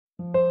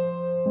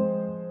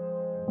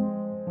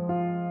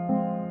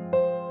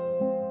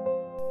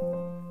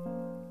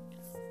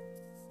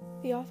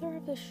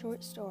of this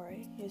short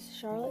story is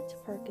Charlotte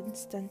Perkins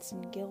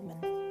Stenson Gilman,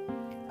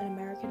 an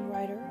American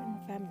writer and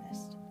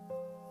feminist.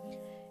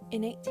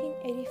 In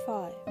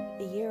 1885,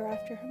 a year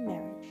after her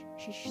marriage,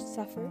 she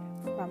suffered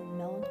from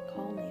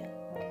melancholia,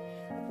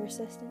 a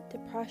persistent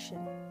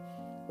depression,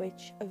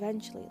 which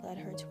eventually led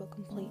her to a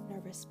complete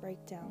nervous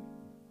breakdown.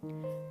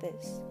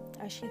 This,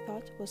 as she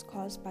thought, was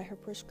caused by her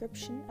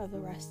prescription of the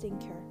resting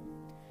cure,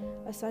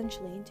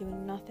 essentially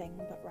doing nothing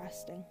but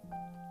resting.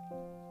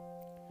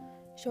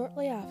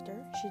 Shortly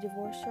after, she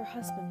divorced her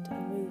husband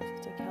and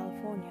moved to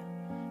California,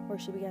 where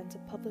she began to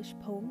publish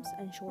poems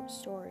and short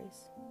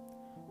stories.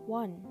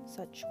 One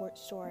such short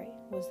story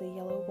was The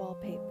Yellow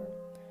Walpaper,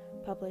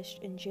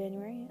 published in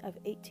January of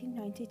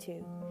 1892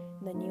 in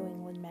the New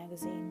England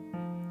magazine.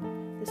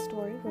 The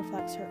story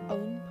reflects her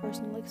own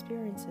personal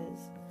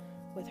experiences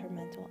with her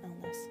mental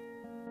illness.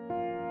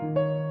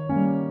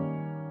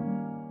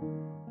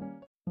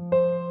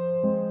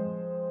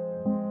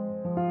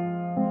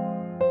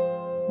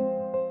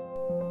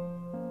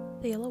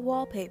 The Yellow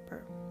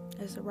Walpaper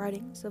is the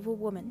writings of a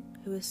woman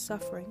who is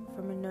suffering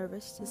from a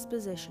nervous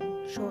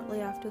disposition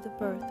shortly after the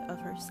birth of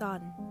her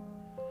son.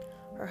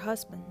 Her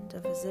husband,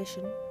 a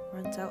physician,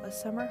 rents out a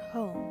summer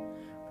home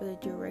for the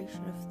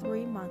duration of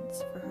 3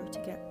 months for her to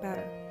get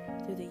better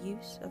through the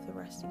use of the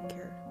resting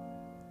cure.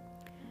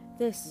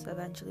 This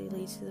eventually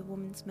leads to the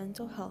woman's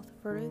mental health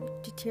further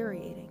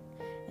deteriorating,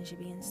 and she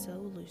begins to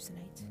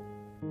hallucinate.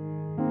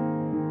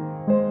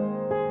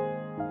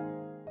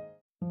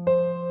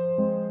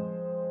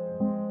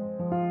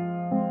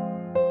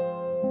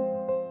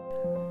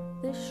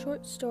 This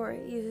short story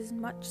uses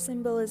much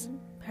symbolism,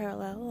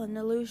 parallel, and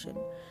allusion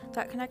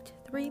that connect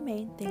 3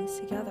 main things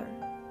together: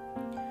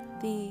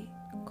 the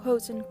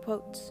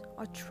quote-unquote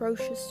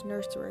atrocious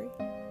nursery,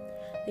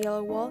 the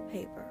yellow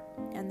wallpaper,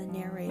 and the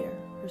narrator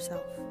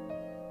herself.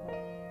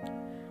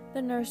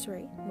 The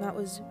nursery, that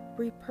was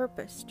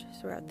repurposed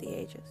throughout the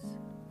ages,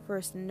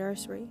 first in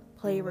nursery,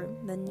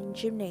 playroom, then in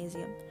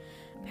gymnasium,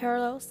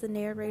 parallels the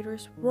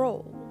narrator's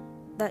role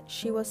that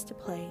she was to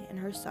play in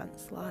her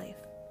son's life.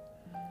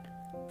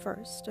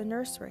 First, a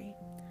nursery,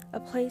 a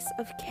place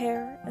of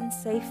care and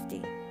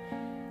safety,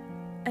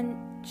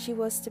 and she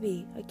was to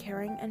be a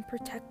caring and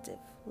protective,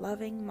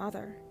 loving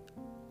mother.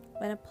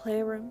 Then a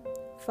playroom,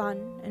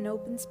 fun and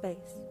open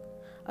space,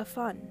 a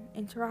fun,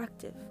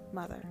 interactive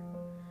mother.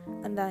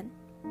 And then,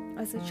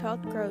 as the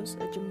child grows,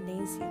 a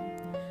gymnasium,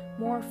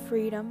 more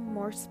freedom,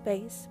 more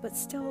space, but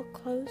still a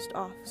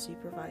closed-off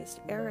supervised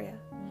area,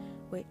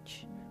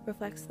 which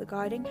reflects the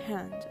guiding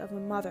hand of a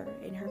mother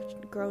in her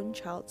grown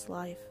child's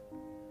life.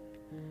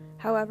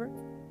 However,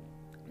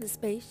 the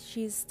space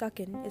she's stuck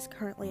in is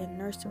currently a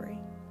nursery,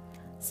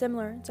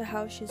 similar to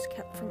how she's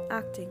kept from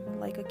acting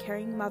like a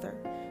caring mother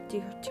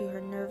due to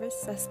her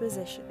nervous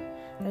disposition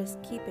that is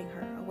keeping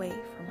her away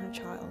from her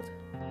child.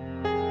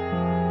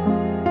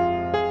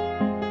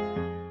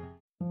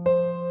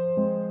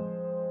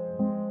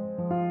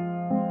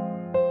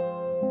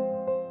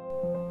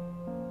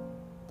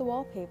 The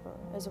wallpaper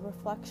is a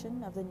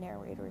reflection of the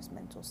narrator's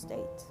mental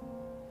state.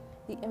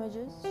 The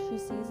images she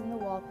sees in the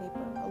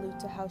wallpaper allude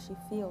to how she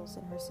feels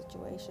in her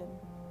situation.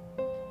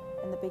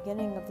 In the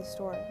beginning of the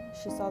story,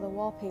 she saw the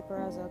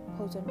wallpaper as a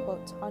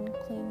quote-unquote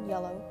unclean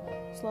yellow,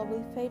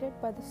 slowly faded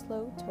by the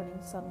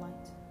slow-turning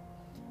sunlight,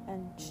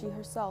 and she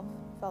herself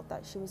felt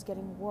that she was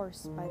getting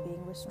worse by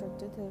being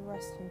restricted to the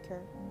resting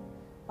cure,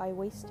 by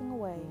wasting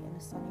away in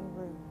a sunny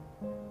room.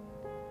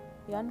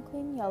 The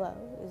unclean yellow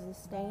is the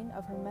stain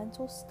of her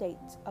mental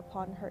state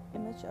upon her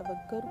image of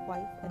a good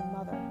wife and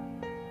mother.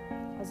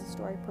 As the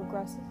story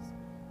progresses,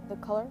 the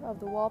color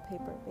of the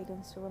wallpaper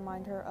begins to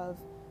remind her of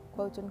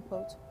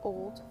quote-unquote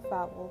old,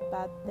 foul,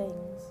 bad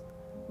things,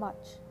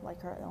 much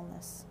like her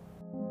illness.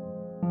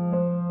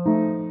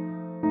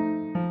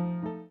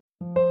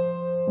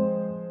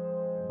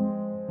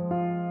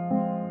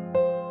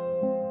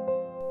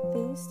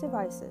 These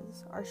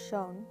devices are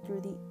shown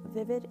through the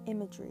vivid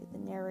imagery the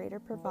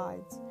narrator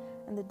provides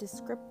and the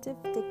descriptive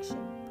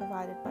diction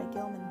provided by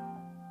Gilman.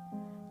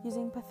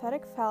 Using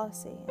pathetic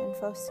fallacy and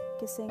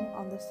focusing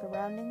on the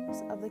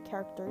surroundings of the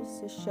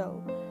characters to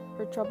show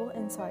her troubled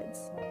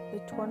insides, the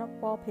torn-up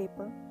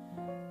wallpaper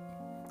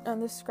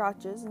and the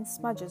scratches and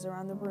smudges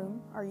around the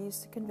room are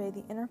used to convey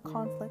the inner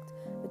conflict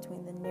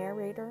between the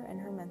narrator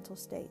and her mental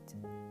state.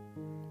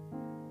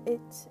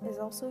 It is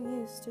also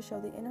used to show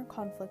the inner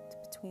conflict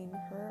between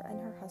her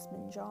and her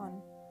husband,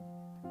 John.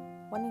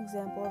 One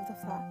example of the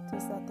fact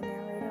is that the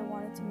narrator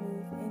wanted to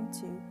move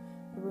into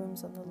the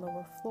rooms on the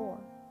lower floor,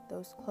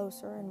 those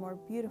closer and more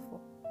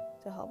beautiful,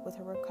 to help with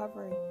her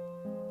recovery.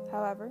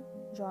 However,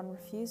 John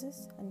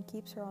refuses and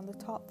keeps her on the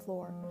top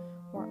floor,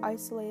 more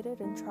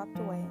isolated and trapped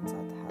away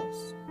inside the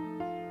house.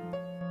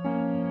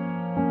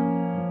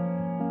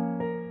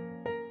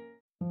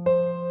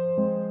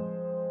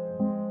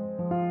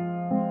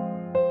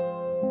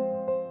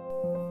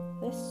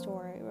 This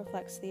story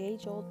reflects the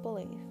age-old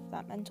belief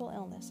that mental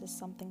illness is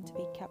something to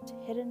be kept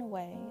hidden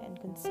away and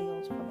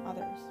concealed from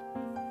others.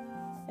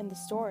 In the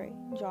story,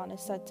 John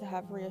is said to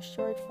have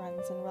reassured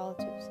friends and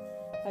relatives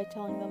by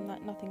telling them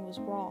that nothing was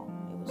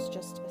wrong, it was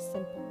just a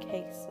simple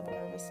case of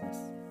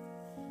nervousness.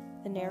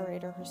 The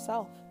narrator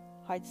herself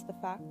hides the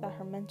fact that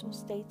her mental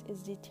state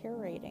is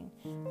deteriorating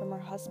from her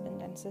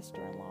husband and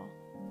sister-in-law.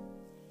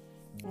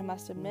 I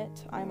must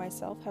admit, I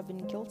myself have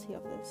been guilty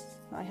of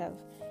this. I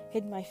have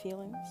hid my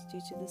feelings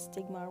due to the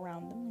stigma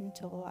around them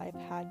until I've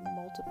had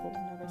multiple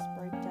nervous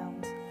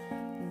breakdowns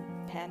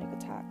and panic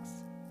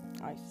attacks.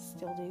 I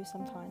still do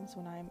sometimes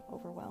when I'm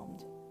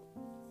overwhelmed.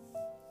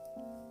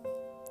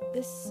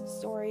 This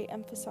story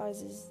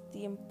emphasizes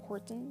the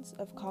importance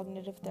of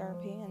cognitive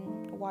therapy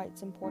and why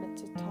it's important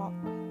to talk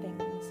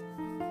things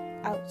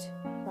out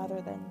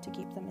rather than to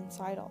keep them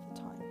inside all the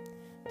time,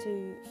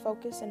 to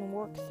focus and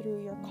work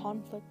through your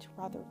conflict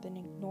rather than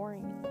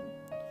ignoring them.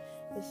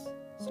 This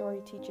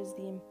story teaches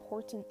the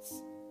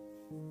importance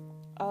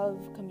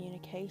of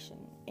communication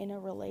in a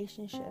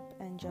relationship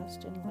and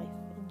just in life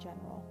in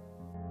general.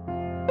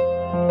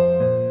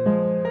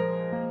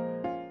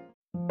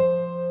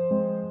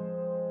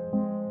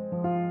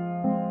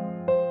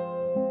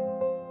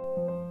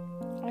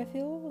 I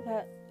feel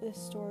that this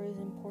story is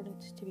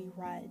important to be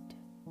read,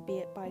 be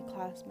it by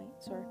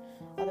classmates or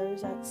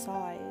others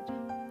outside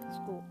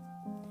school,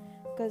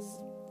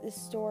 because this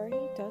story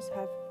does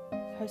have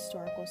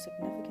historical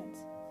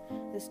significance.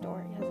 This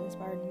story has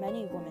inspired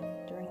many women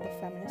during the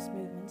feminist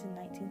movement in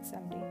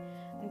 1970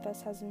 and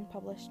thus has been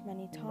published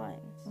many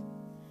times.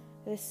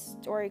 This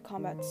story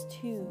combats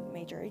two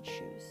major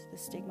issues: the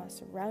stigma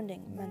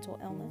surrounding mental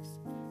illness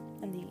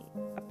and the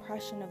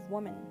oppression of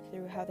women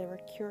through how they were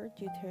cured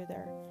due to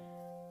their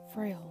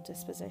frail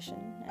disposition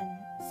and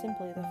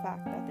simply the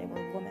fact that they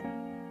were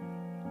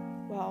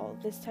women. While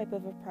this type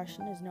of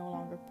oppression is no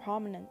longer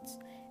prominent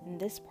in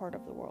this part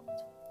of the world,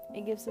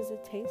 it gives us a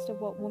taste of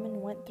what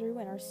women went through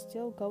and are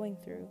still going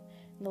through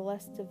in the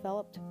less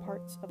developed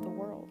parts of the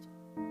world.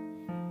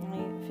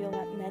 I feel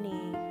that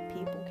many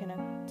people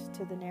connect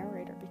to the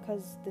narrator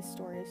because this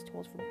story is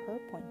told from her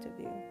point of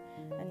view,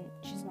 and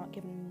she's not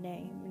given a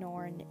name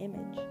nor an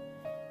image.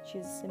 She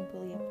is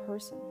simply a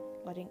person,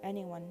 letting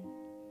anyone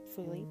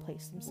fully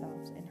place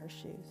themselves in her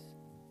shoes.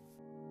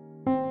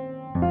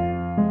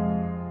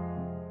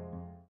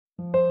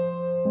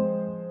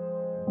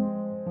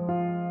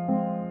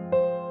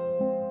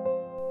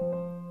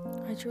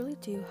 I truly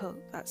do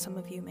hope that some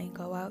of you may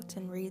go out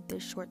and read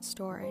this short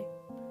story,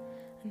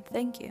 and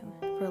thank you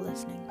for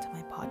listening to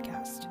my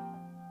podcast.